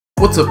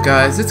What's up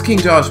guys, it's King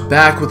Josh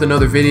back with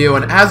another video,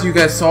 and as you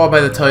guys saw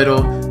by the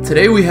title,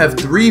 today we have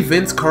 3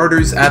 Vince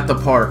Carters at the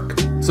park.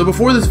 So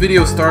before this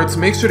video starts,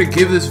 make sure to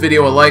give this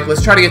video a like.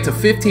 Let's try to get to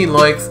 15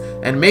 likes,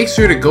 and make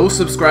sure to go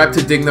subscribe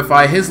to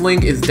Dignify. His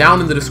link is down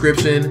in the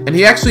description, and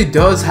he actually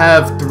does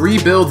have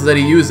 3 builds that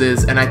he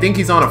uses, and I think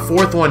he's on a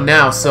 4th one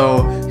now,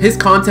 so his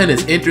content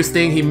is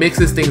interesting. He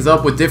mixes things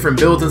up with different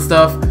builds and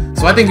stuff,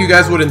 so I think you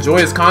guys would enjoy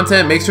his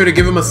content. Make sure to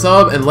give him a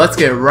sub, and let's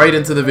get right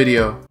into the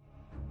video.